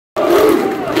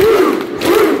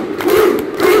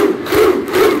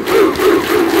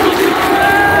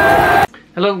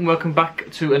Hello and welcome back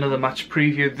to another match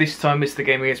preview. This time it's the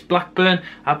game against Blackburn,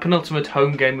 our penultimate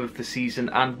home game of the season,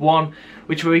 and one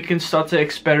which we can start to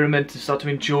experiment and start to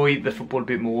enjoy the football a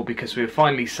bit more because we're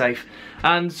finally safe.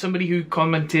 And somebody who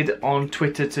commented on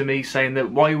Twitter to me saying that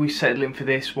why are we settling for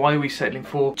this? Why are we settling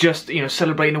for just,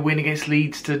 celebrating a win against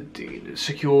Leeds to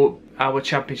secure our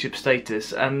championship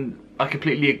status? And I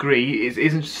completely agree, it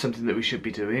isn't something that we should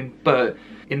be doing, but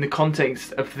in the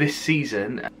context of this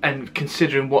season and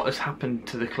considering what has happened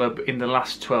to the club in the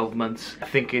last 12 months, I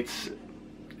think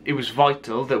it was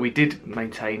vital that we did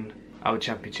maintain our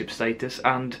championship status.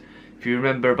 And if you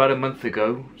remember, about a month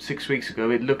ago, 6 weeks ago,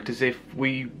 it looked as if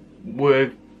we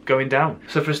were going down.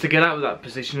 So for us to get out of that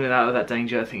position and out of that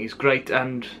danger, I think is great,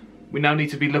 and we now need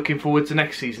to be looking forward to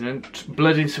next season and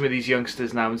blooding some of these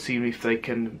youngsters now and seeing if they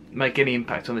can make any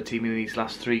impact on the team in these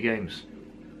last 4 games.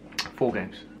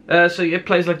 So yeah,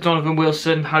 players like Donovan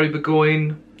Wilson, Harry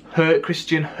Burgoyne,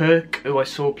 Christian Herc, who I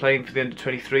saw playing for the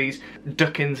under-23s,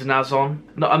 Duckins, Nazon.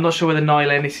 I'm not sure whether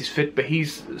Niall Ennis is fit, but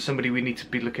he's somebody we need to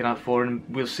be looking out for, and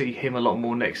we'll see him a lot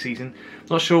more next season.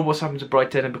 Not sure what's happened to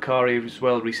Brighton and Bakari as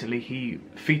well recently. He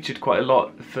featured quite a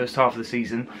lot the first half of the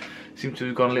season. Seems to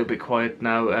have gone a little bit quiet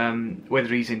now.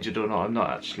 Whether he's injured or not, I'm not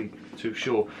actually too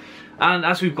sure. And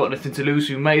as we've got nothing to lose,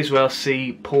 we may as well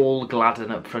see Paul Gladden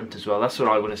up front as well. That's what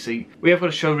I want to see. We have got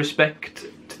to show respect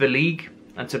to the league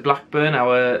and to Blackburn,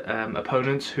 our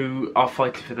opponents, who are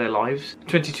fighting for their lives.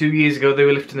 22 years ago they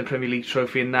were lifting the Premier League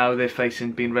trophy, and now they're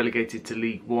facing being relegated to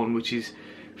League One, which is,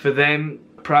 for them,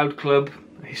 a proud club,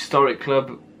 a historic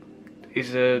club,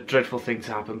 is a dreadful thing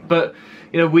to happen. But,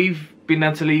 we've been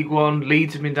down to League One,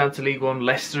 Leeds have been down to League One,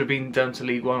 Leicester have been down to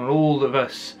League One, and all of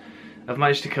us have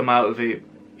managed to come out of it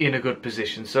in a good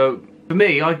position. So for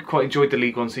me, I quite enjoyed the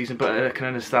League One season, but I can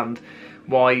understand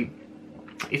why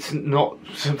it's not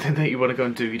something that you want to go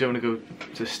and do. You don't want to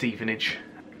go to Stevenage.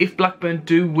 If Blackburn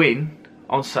do win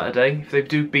on Saturday, if they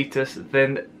do beat us,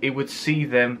 then it would see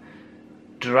them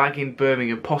dragging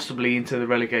Birmingham possibly into the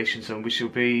relegation zone, which will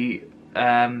be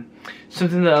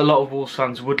something that a lot of Wolves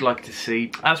fans would like to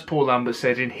see. As Paul Lambert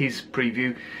said in his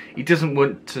preview, he doesn't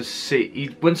want to see,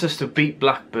 he wants us to beat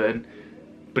Blackburn,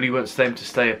 but he wants them to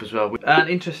stay up as well. And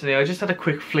interestingly, I just had a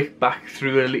quick flick back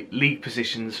through league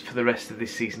positions for the rest of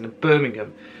this season, and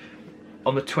Birmingham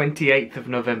on the 28th of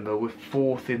November were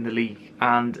 4th in the league,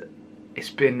 and it's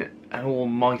been an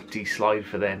almighty slide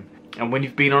for them. And when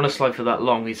you've been on a slide for that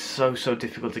long, it's so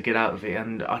difficult to get out of it,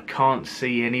 and I can't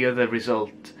see any other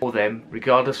result for them,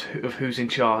 regardless of who's in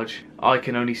charge. I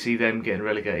can only see them getting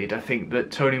relegated. I think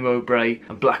that Tony Mowbray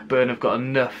and Blackburn have got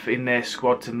enough in their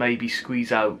squad to maybe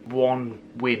squeeze out one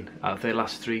win out of their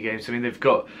last 3 games. I mean, they've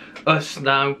got us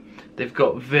now, they've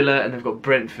got Villa, and they've got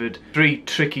Brentford. 3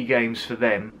 tricky games for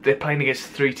them. They're playing against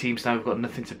 3 teams now who've got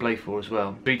nothing to play for as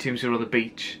well. 3 teams who are on the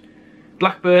beach.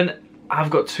 Blackburn have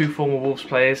got 2 former Wolves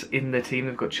players in their team.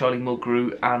 They've got Charlie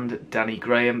Mulgrew and Danny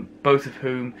Graham, both of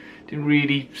whom didn't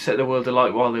really set the world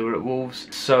alight while they were at Wolves,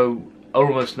 so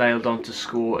almost nailed on to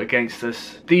score against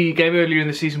us. The game earlier in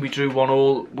the season we drew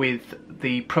 1-1 with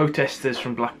the protesters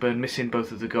from Blackburn missing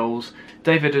both of the goals.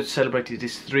 David had celebrated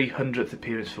his 300th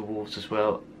appearance for Wolves as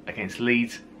well against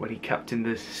Leeds when he captained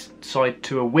the side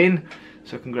to a win.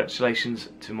 So congratulations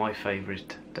to my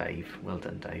favourite, Dave. Well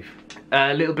done, Dave.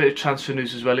 A little bit of transfer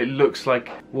news as well. It looks like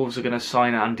Wolves are going to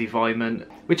sign Andy Weimann,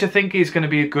 which I think is going to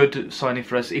be a good signing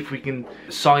for us if we can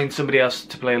sign somebody else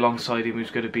to play alongside him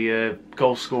who's going to be a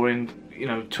goal scoring,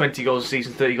 20 goals a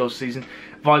season, 30 goals a season.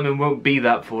 Weimann won't be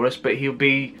that for us, but he'll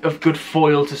be a good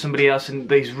foil to somebody else, and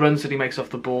these runs that he makes off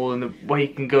the ball and the way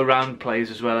he can go around players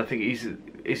as well, I think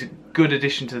he's a good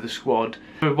addition to the squad.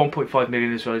 For 1.5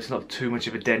 million as well, it's not too much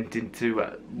of a dent into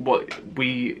what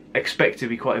we expect to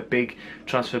be quite a big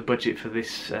transfer budget for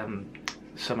this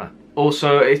summer.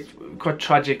 Also, it's quite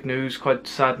tragic news, quite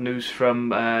sad news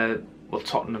from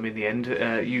Tottenham in the end.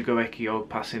 Hugo Ekio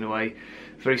passing away.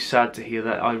 Very sad to hear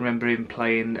that. I remember him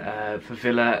playing for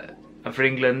Villa and for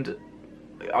England.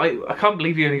 I can't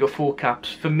believe he only got 4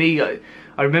 caps. For me, I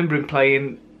remember him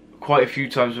playing quite a few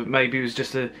times, but maybe it was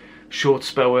just a short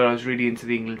spell where I was really into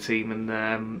the England team, and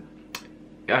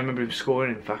I remember him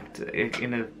scoring, in fact,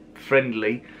 in a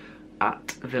friendly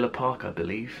at Villa Park, I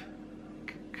believe.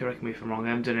 Correct me if I'm wrong, I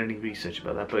haven't done any research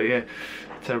about that, but yeah,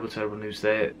 terrible news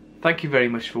there. Thank you very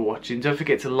much for watching. Don't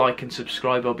forget to like and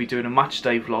subscribe. I'll be doing a match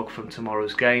day vlog from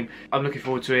tomorrow's game. I'm looking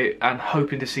forward to it and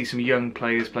hoping to see some young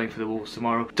players playing for the Wolves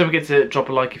tomorrow. Don't forget to drop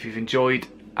a like if you've enjoyed,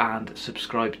 and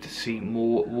subscribe to see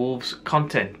more Wolves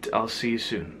content. I'll see you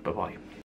soon. Bye bye.